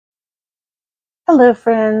Hello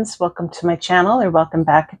friends, welcome to my channel, or welcome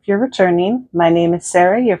back if you're returning. My name is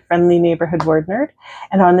Sarah, your friendly neighborhood word nerd,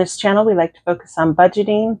 and on this channel we like to focus on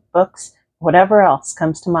budgeting, books, whatever else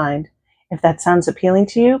comes to mind. If that sounds appealing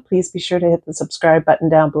to you, please be sure to hit the subscribe button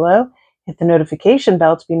down below, hit the notification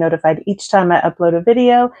bell to be notified each time I upload a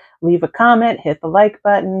video, leave a comment, hit the like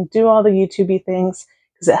button, do all the YouTubey things,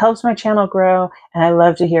 because it helps my channel grow, and I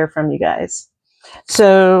love to hear from you guys.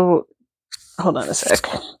 So hold on a sec.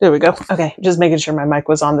 There we go. Okay, just making sure my mic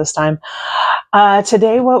was on this time.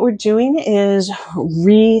 Today what we're doing is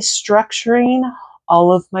restructuring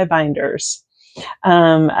all of my binders.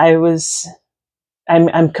 I'm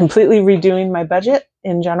completely redoing my budget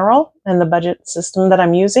in general and the budget system that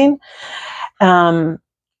I'm using. And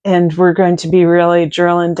we're going to be really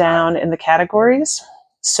drilling down in the categories.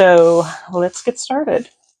 So let's get started.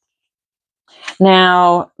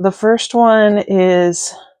 Now, the first one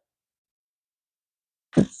is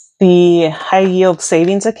the high yield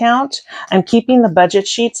savings account. I'm keeping the budget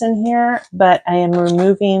sheets in here, but I am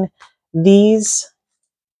removing these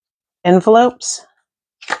envelopes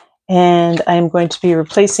and I'm going to be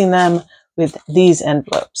replacing them with these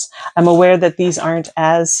envelopes. I'm aware that these aren't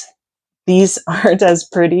as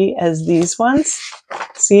pretty as these ones.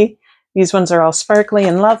 See, these ones are all sparkly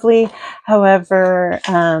and lovely. However,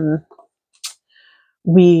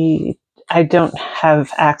 I don't have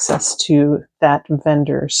access to that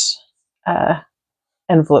vendor's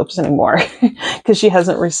envelopes anymore because she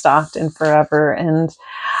hasn't restocked in forever, and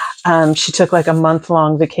she took like a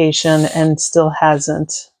month-long vacation and still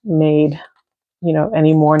hasn't made,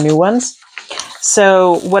 any more new ones.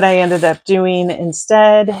 So what I ended up doing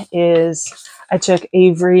instead is I took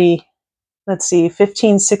Avery,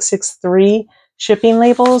 15663 shipping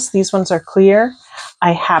labels. These ones are clear.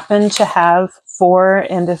 I happen to have 4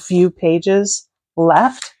 and a few pages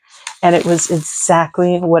left, and it was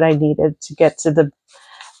exactly what I needed to get to the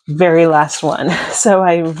very last one. So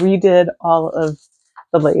I redid all of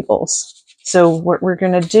the labels. So what we're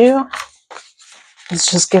going to do is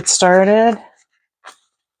just get started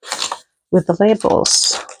with the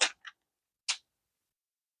labels.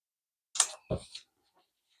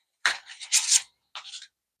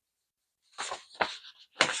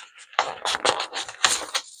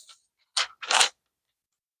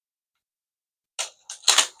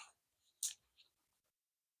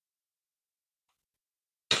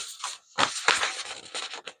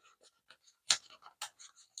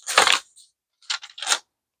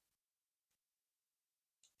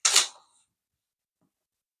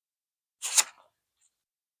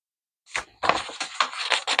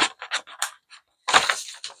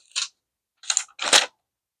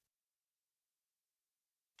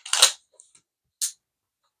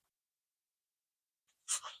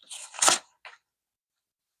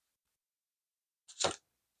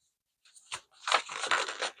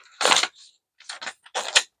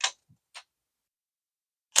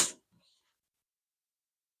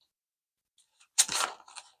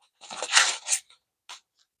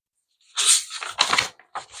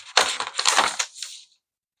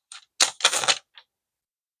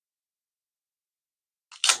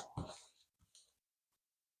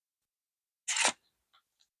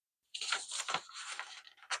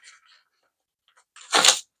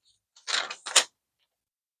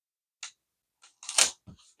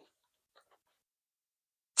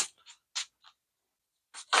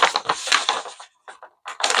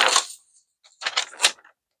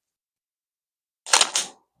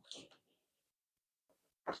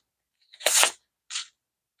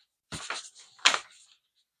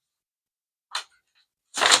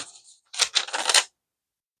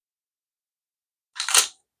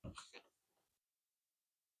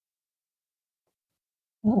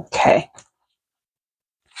 Okay.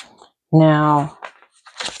 Now,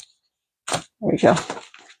 there we go.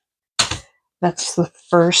 That's the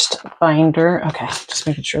first binder. Okay, just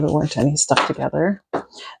making sure there weren't any stuck together.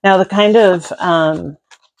 Now the kind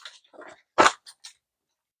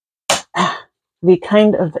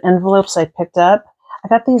of envelopes I picked up, I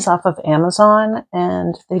got these off of Amazon,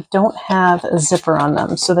 and they don't have a zipper on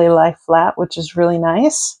them, so they lie flat, which is really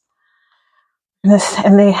nice.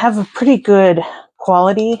 And they have a pretty good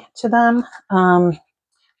quality to them.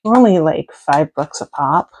 They're only like $5 a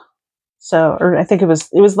pop. So, or I think it was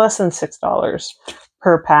less than $6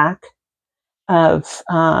 per pack of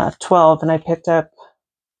 12, and I think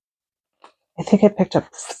I picked up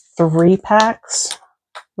 3 packs.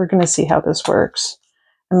 We're going to see how this works.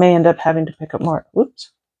 I may end up having to pick up more.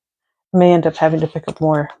 Oops. I may end up having to pick up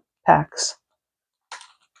more packs.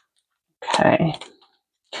 Okay.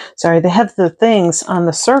 Sorry, they have the things on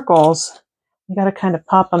the circles. You got to kind of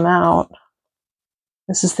pop them out.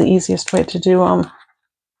 This is the easiest way to do them.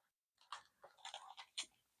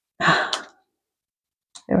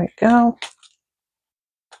 There we go.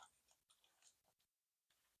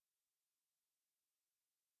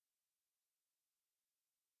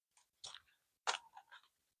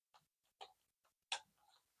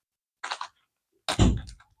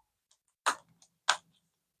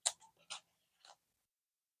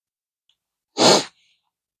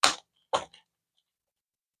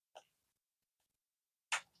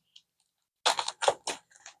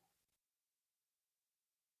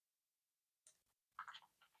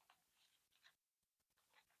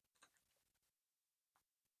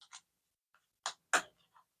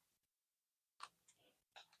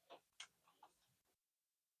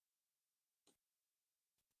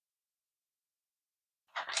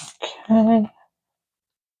 Okay.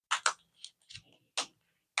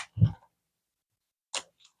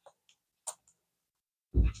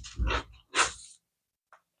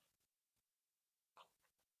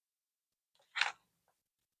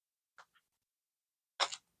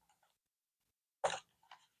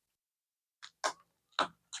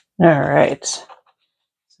 All right. So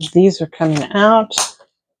these are coming out.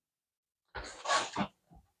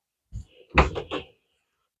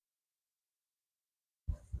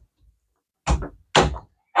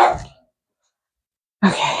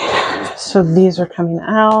 Okay. So these are coming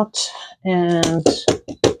out, and let's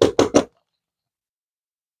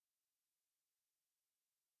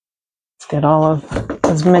get all of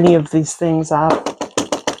as many of these things out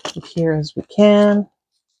of here as we can.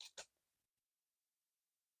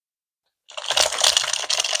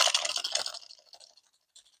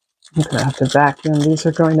 I'm gonna have to vacuum. These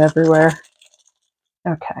are going everywhere.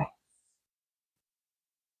 Okay.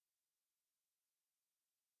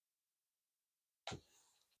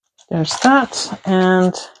 There's that,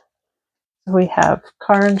 and we have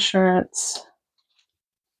car insurance.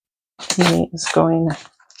 Is going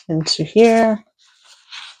into here.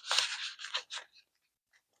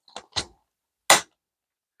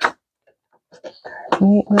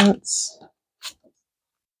 Maintenance.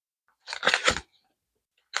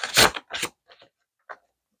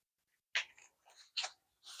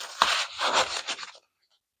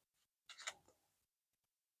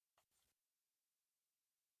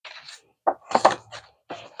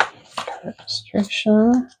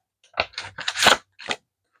 Registration.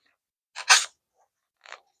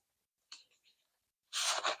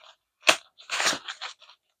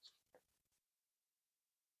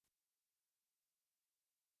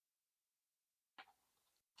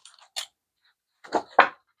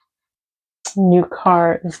 New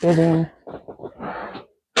car is getting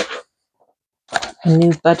a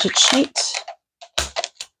new budget sheet. There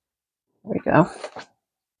we go.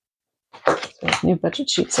 So new budget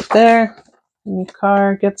sheets up there. New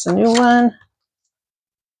car gets a new one.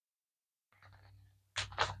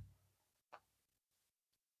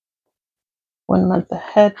 One month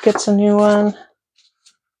ahead gets a new one.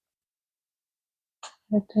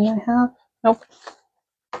 What did I have? Nope.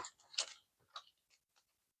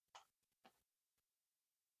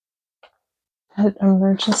 Head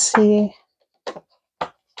emergency.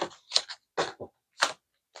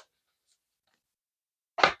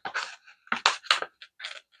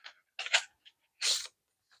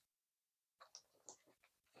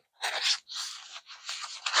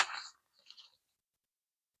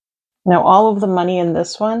 Now all of the money in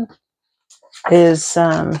this one is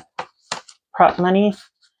prop money,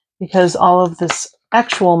 because all of this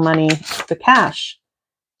actual money, the cash,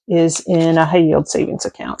 is in a high yield savings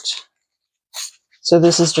account. So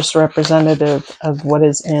this is just representative of what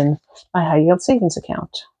is in my high yield savings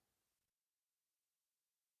account.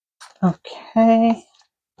 Okay.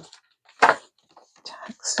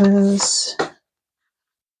 Taxes.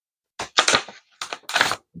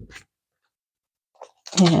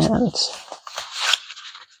 And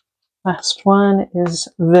last one is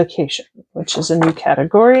vacation, which is a new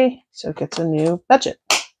category. So it gets a new budget.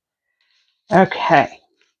 Okay.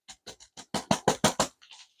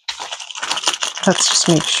 Let's just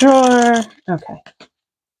make sure. Okay.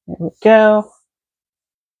 There we go.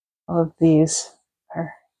 All of these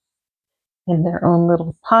are in their own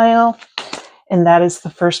little pile. And that is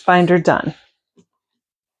the first binder done.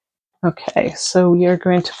 Okay, so we are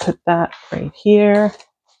going to put that right here.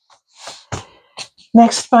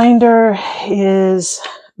 Next binder is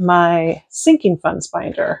my sinking funds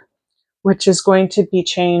binder, which is going to be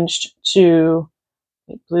changed to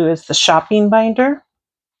blue is the shopping binder.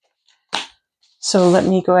 So let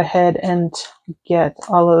me go ahead and get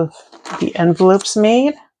all of the envelopes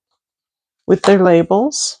made with their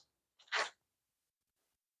labels.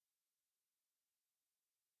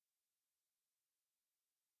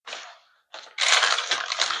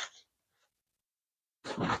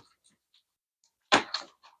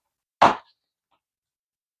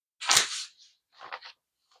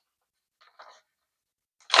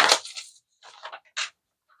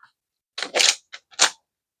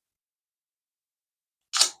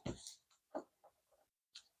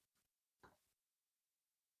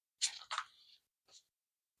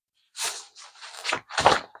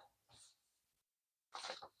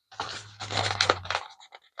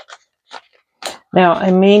 Now,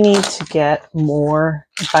 I may need to get more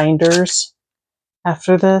binders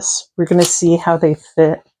after this. We're going to see how they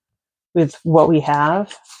fit with what we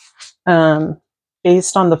have.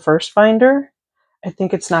 Based on the first binder, I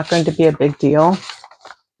think it's not going to be a big deal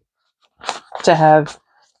to have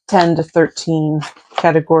 10 to 13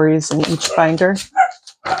 categories in each binder.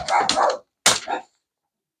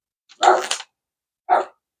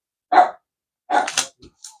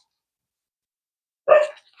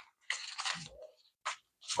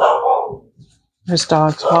 There's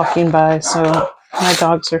dogs walking by, so my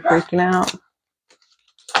dogs are freaking out.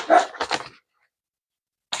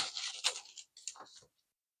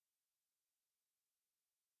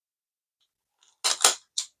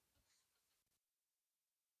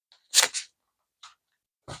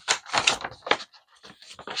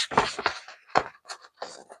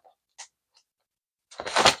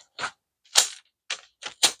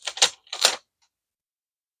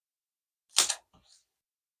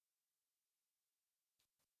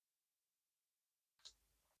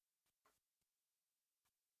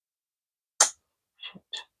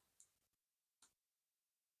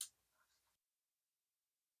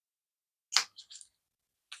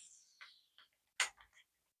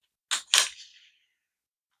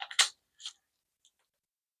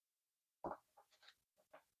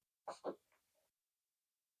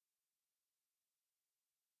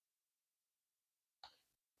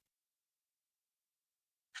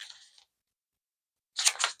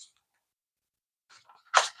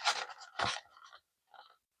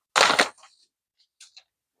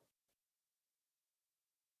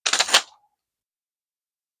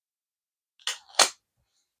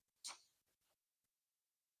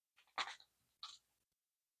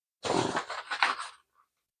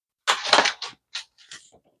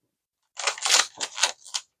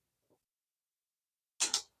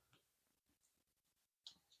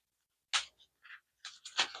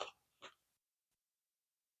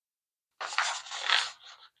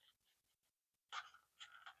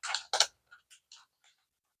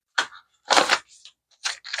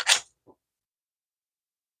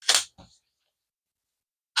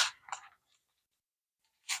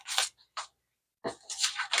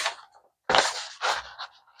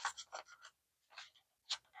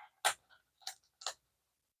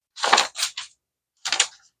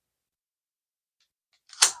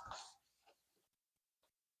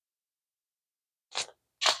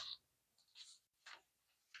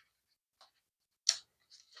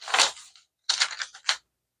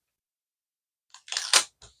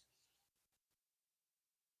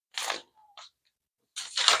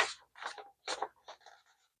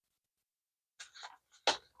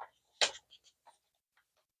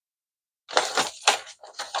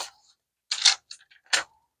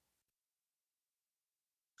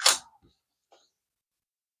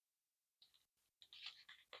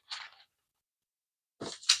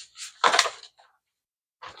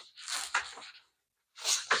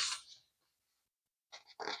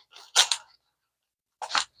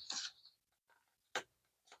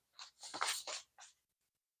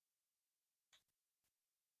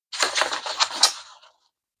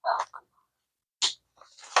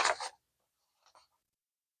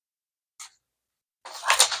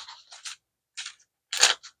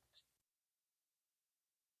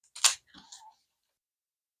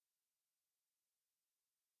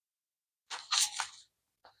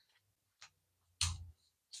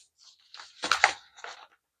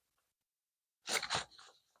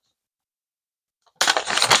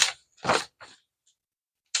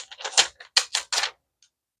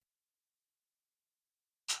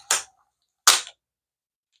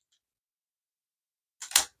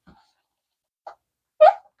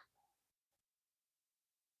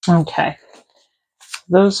 Okay,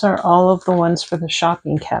 those are all of the ones for the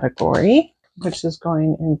shopping category, which is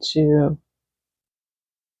going into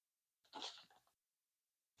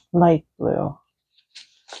light blue.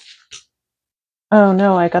 Oh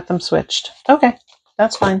no, I got them switched. Okay,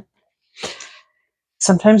 that's fine.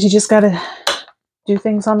 Sometimes you just gotta do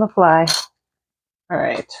things on the fly. All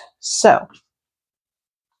right, so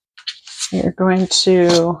you're going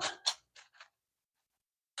to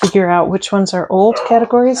figure out which ones are old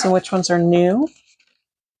categories and which ones are new.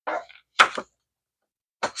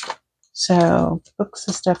 So books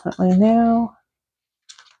is definitely new.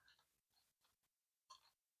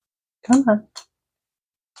 Come on.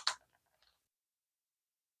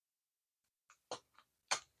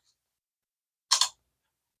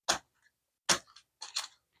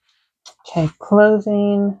 Okay,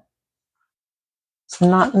 clothing. It's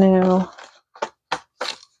not new.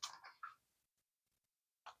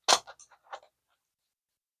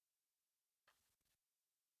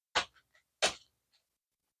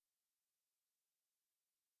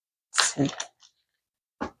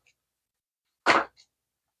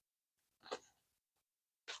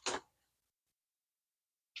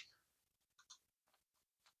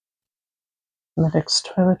 Medics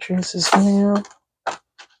toiletries is new.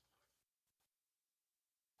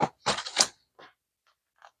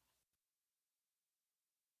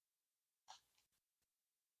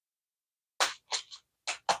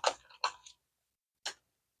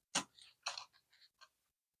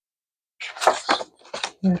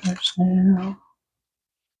 Computers new.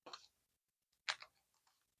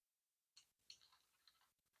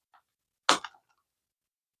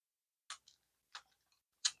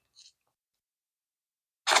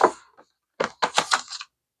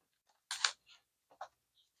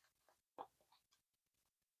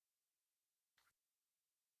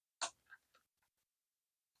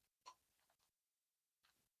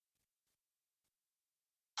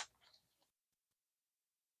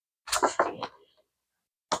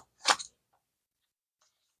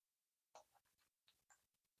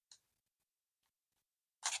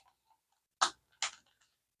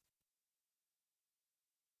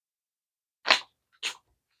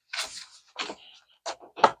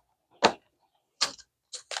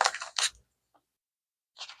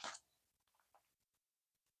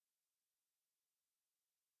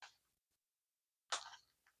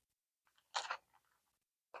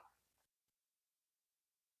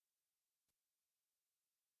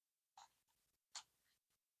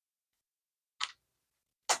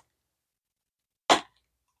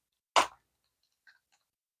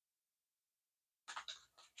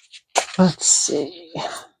 Let's see.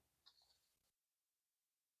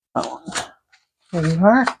 Oh, here you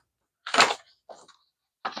are.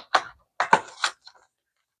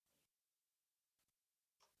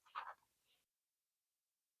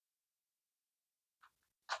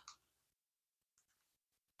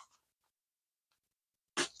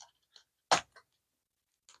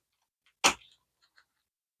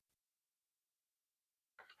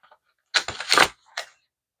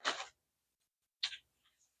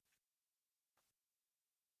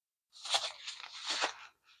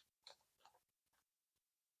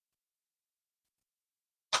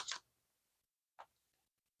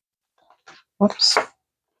 Whoops. There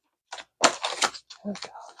we go.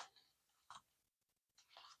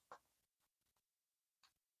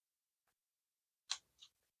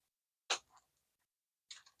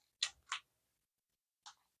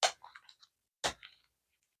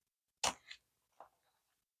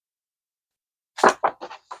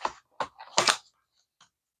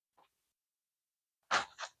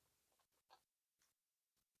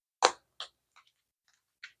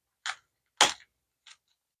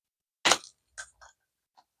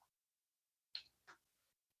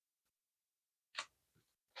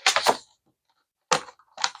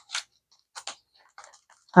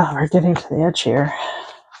 Oh, we're getting to the edge here.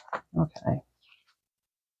 Okay.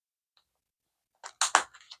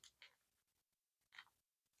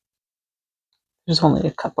 There's only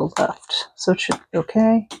a couple left, so it should be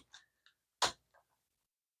okay.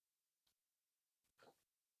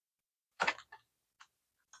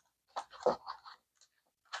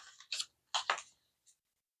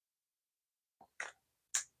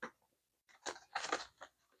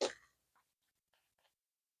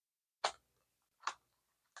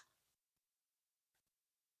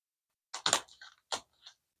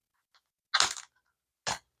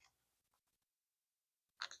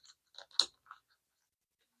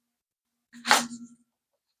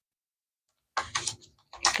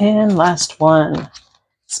 And last one,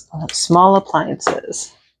 small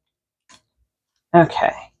appliances.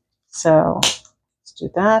 Okay, so let's do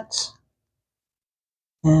that.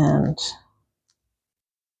 And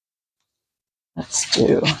let's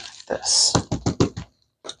do this.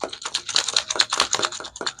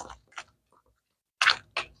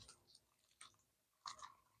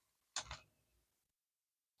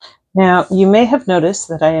 Now, you may have noticed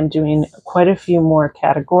that I am doing quite a few more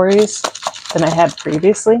categories than I had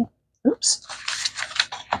previously. Oops.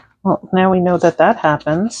 Well, now we know that that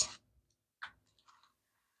happens.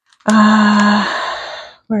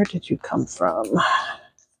 Where did you come from?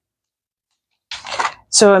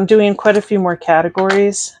 So I'm doing quite a few more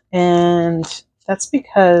categories, and that's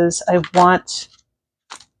because I want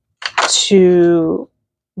to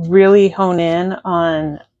really hone in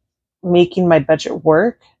on making my budget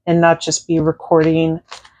work and not just be recording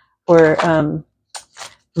or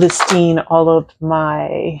listing all of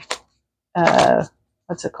my,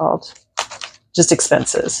 what's it called? Just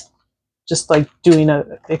expenses. Just like doing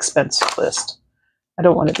an expense list. I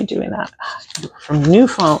don't want to be doing that. From the new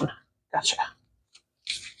phone. Gotcha.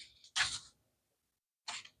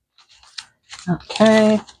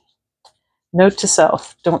 Okay. Note to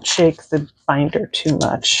self, don't shake the binder too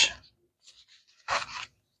much.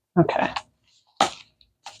 Okay.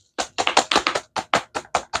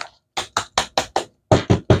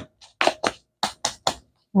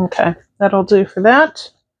 Okay, that'll do for that.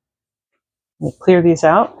 Let me clear these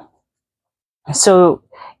out. So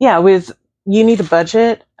yeah, you need a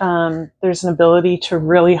budget. There's an ability to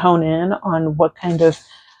really hone in on what kind of,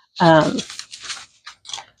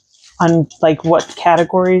 on like what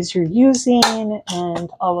categories you're using and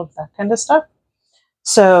all of that kind of stuff.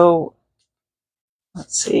 So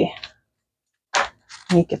let's see. Let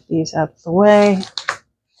me get these out of the way.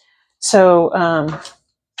 So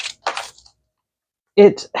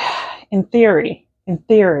in theory,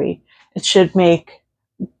 it should make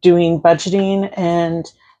doing budgeting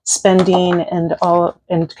and spending and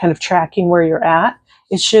kind of tracking where you're at,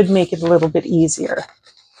 it should make it a little bit easier.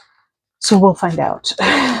 So we'll find out.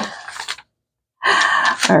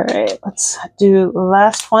 All right, let's do the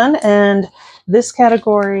last one. And this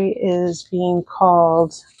category is being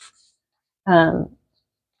called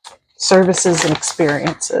services and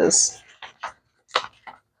experiences.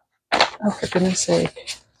 Oh, for goodness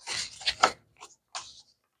sake.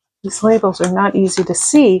 These labels are not easy to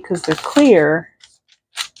see because they're clear.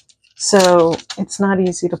 So it's not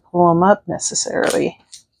easy to pull them up necessarily.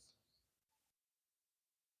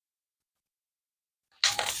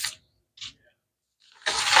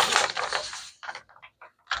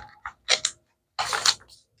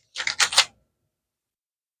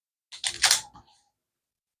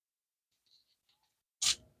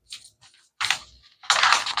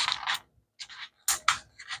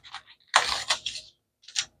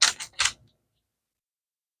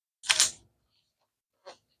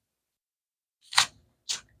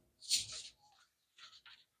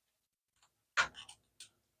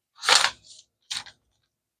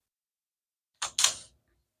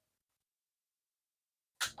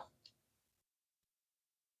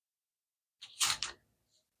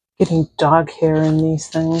 Getting dog hair in these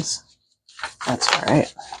things. That's all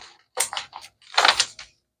right.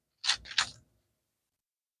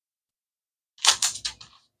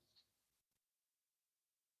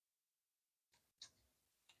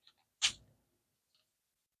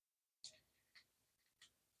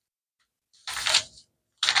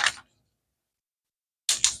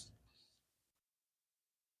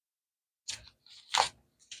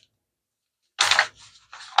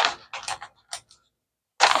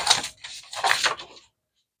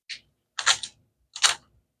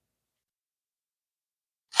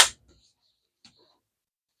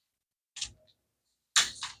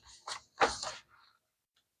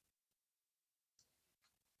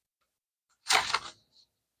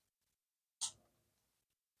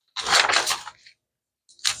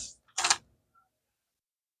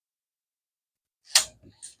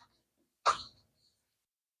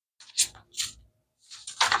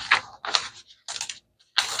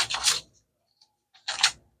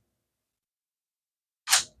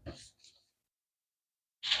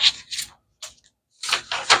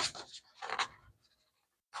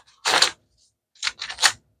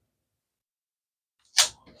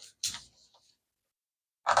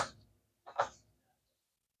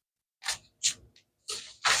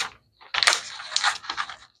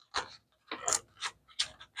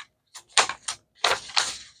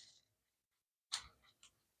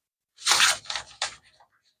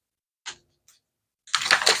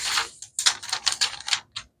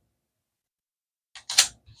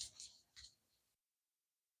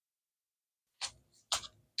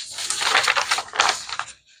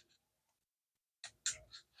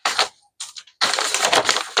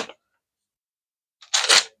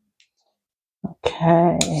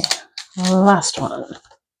 Okay, last one.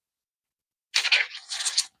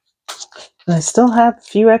 And I still have a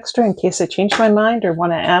few extra in case I change my mind or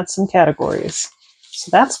want to add some categories.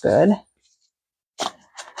 So that's good.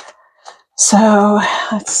 So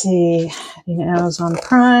let's see, adding Amazon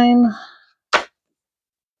Prime.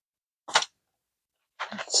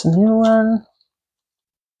 It's a new one.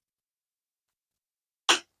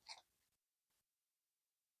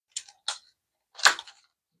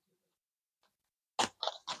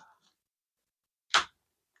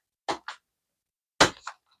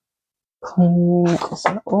 Clean is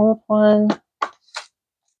an old one.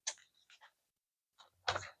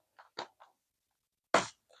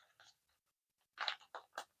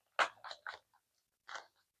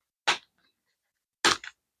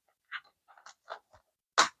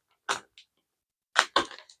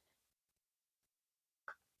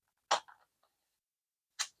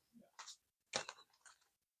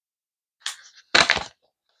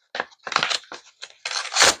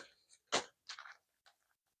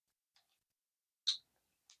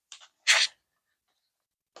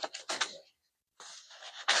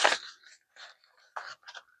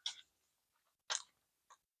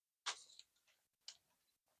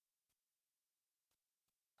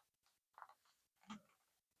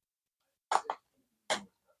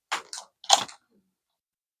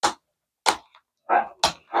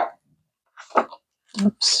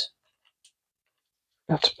 Oops.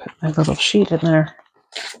 Got to put my little sheet in there.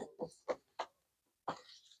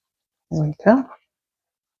 There we go.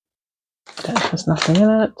 That has nothing in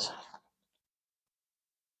it.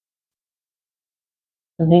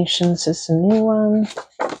 Donations is a new one.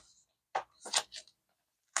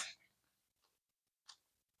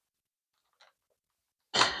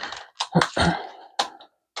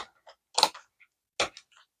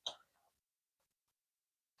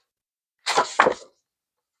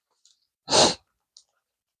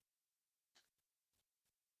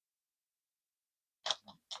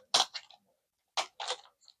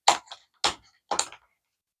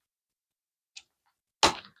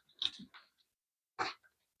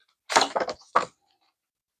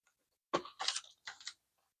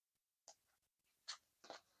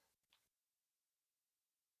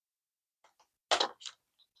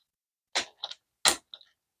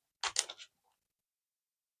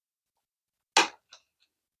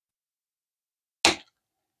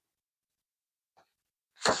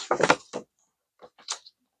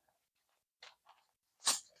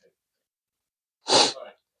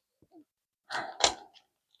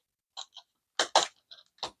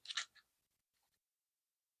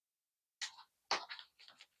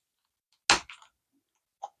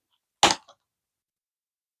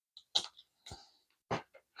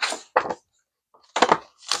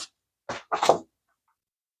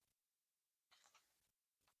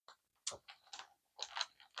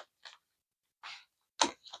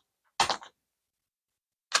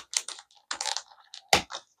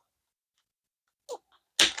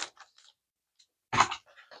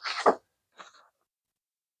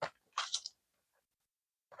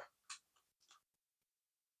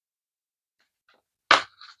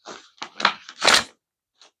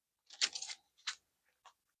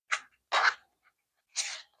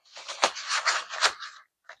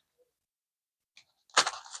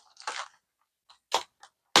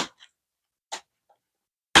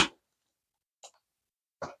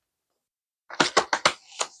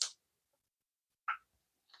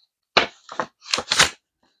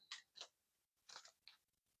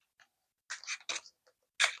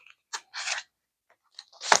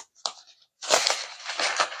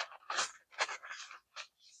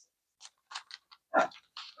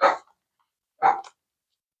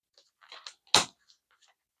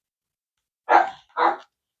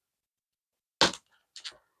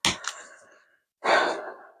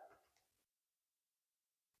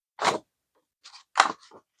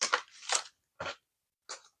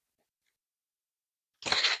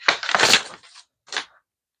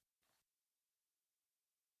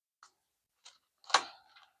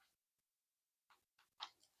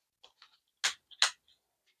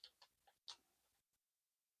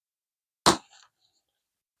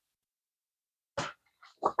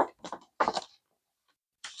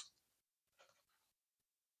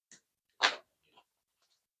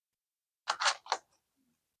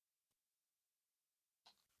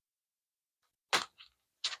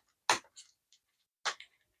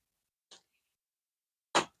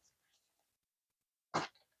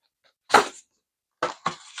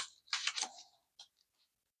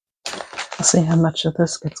 Let's see how much of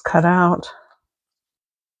this gets cut out.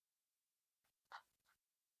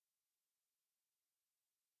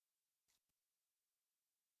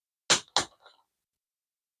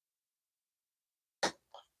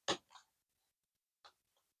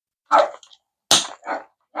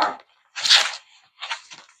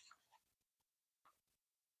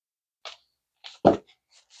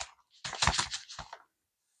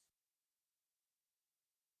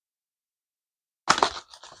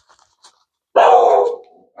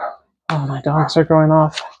 Oh, my dogs are going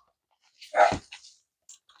off.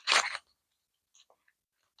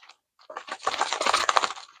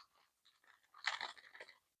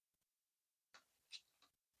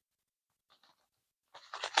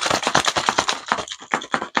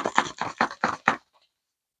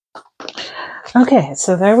 Okay,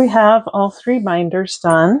 so there we have all 3 binders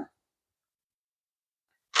done.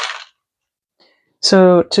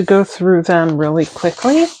 So to go through them really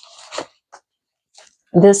quickly,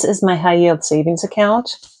 this is my high yield savings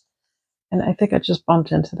account. And I think I just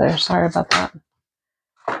bumped into there. Sorry about that.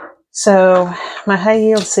 So my high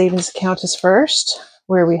yield savings account is first,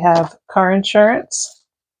 where we have car insurance,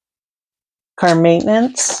 car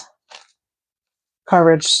maintenance, car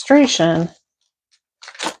registration,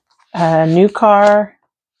 new car,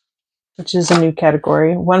 which is a new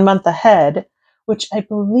category, 1 month ahead, which I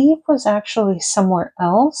believe was actually somewhere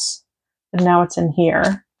else, but now it's in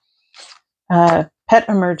here. Pet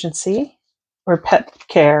emergency, or pet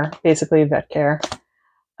care, basically vet care.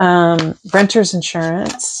 renter's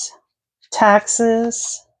insurance,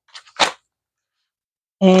 taxes,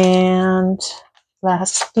 and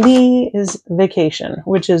lastly is vacation,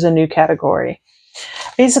 which is a new category.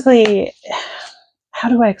 Basically, how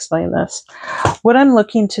do I explain this? What I'm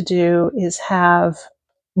looking to do is have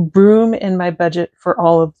room in my budget for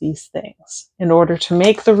all of these things. In order to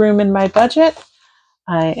make the room in my budget,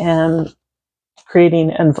 I am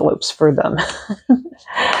creating envelopes for them.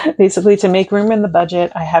 Basically, to make room in the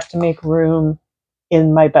budget, I have to make room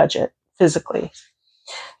in my budget physically.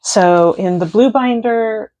 So in the blue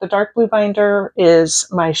binder, the dark blue binder is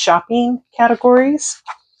my shopping categories.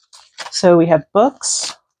 So we have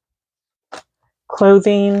books,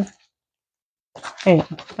 clothing,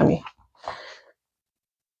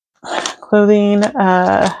 clothing,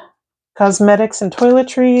 cosmetics and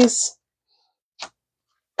toiletries,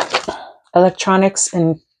 electronics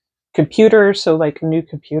and computers, so like a new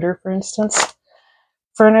computer, for instance,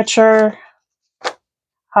 furniture,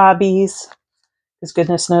 hobbies, because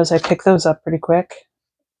goodness knows I pick those up pretty quick,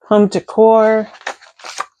 home decor,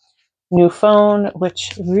 new phone,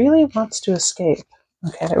 which really wants to escape.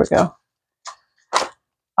 Okay, there we go.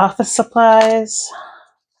 Office supplies,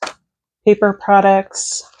 paper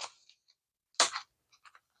products,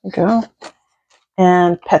 there we go,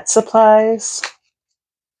 and pet supplies,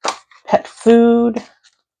 pet food.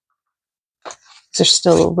 These are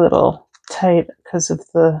still a little tight because of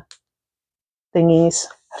the thingies.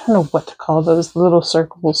 I don't know what to call those, little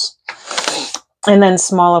circles. And then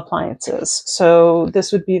small appliances. So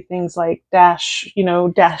this would be things like dash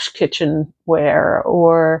kitchenware,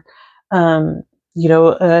 or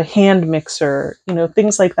a hand mixer,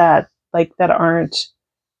 things like that aren't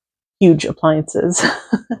huge appliances.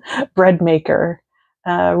 Bread maker,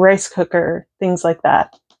 rice cooker, things like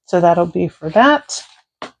that. So that'll be for that.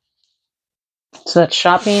 So that's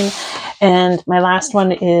shopping. And my last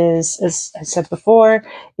one is, as I said before,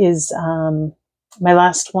 is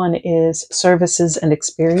services and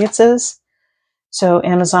experiences. So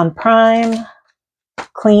Amazon Prime,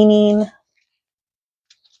 cleaning.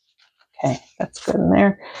 Okay, that's good in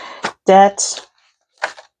there. Debt,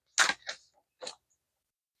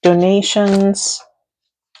 donations,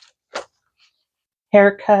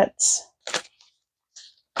 haircuts.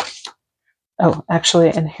 Oh, actually,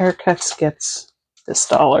 and haircuts gets this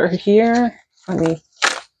dollar here. Let me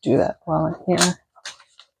do that while I'm here.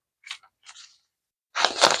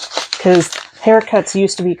 Because haircuts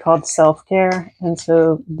used to be called self-care, and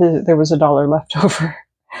so there was $1 left over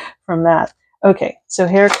from that. Okay, so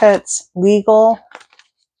haircuts, legal,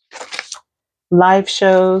 live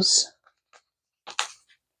shows,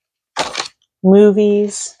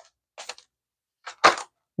 movies,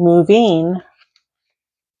 moving,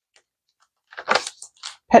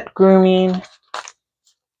 pet grooming,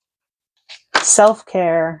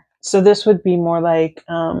 self-care. So this would be more like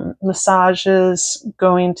massages,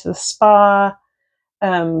 going to the spa,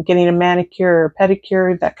 getting a manicure or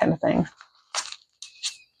pedicure, that kind of thing.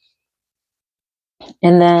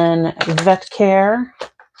 And then vet care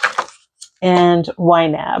and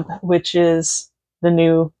YNAB, which is the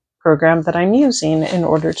new program that I'm using in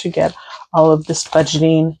order to get all of this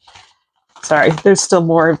budgeting. Sorry, there's still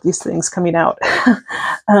more of these things coming out.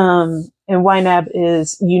 And YNAB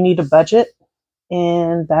is you need a budget,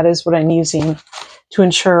 and that is what I'm using to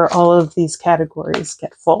ensure all of these categories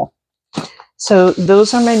get full. So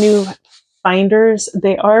those are my new binders.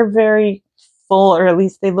 They are very full, or at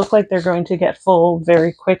least they look like they're going to get full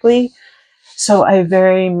very quickly. So I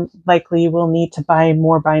very likely will need to buy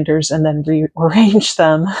more binders and then rearrange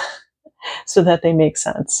them so that they make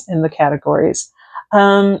sense in the categories.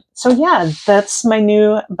 So yeah, that's my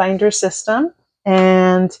new binder system.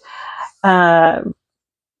 And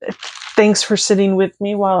thanks for sitting with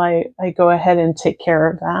me while I go ahead and take care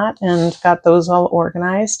of that and got those all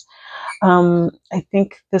organized. I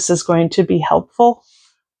think this is going to be helpful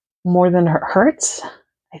more than it hurts,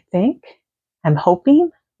 I think. I'm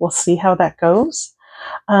hoping. We'll see how that goes.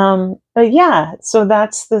 But yeah, so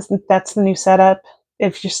that's the new setup.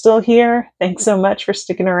 If you're still here, thanks so much for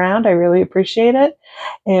sticking around. I really appreciate it.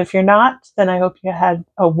 And if you're not, then I hope you had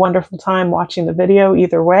a wonderful time watching the video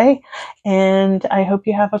either way. And I hope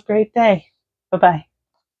you have a great day. Bye-bye.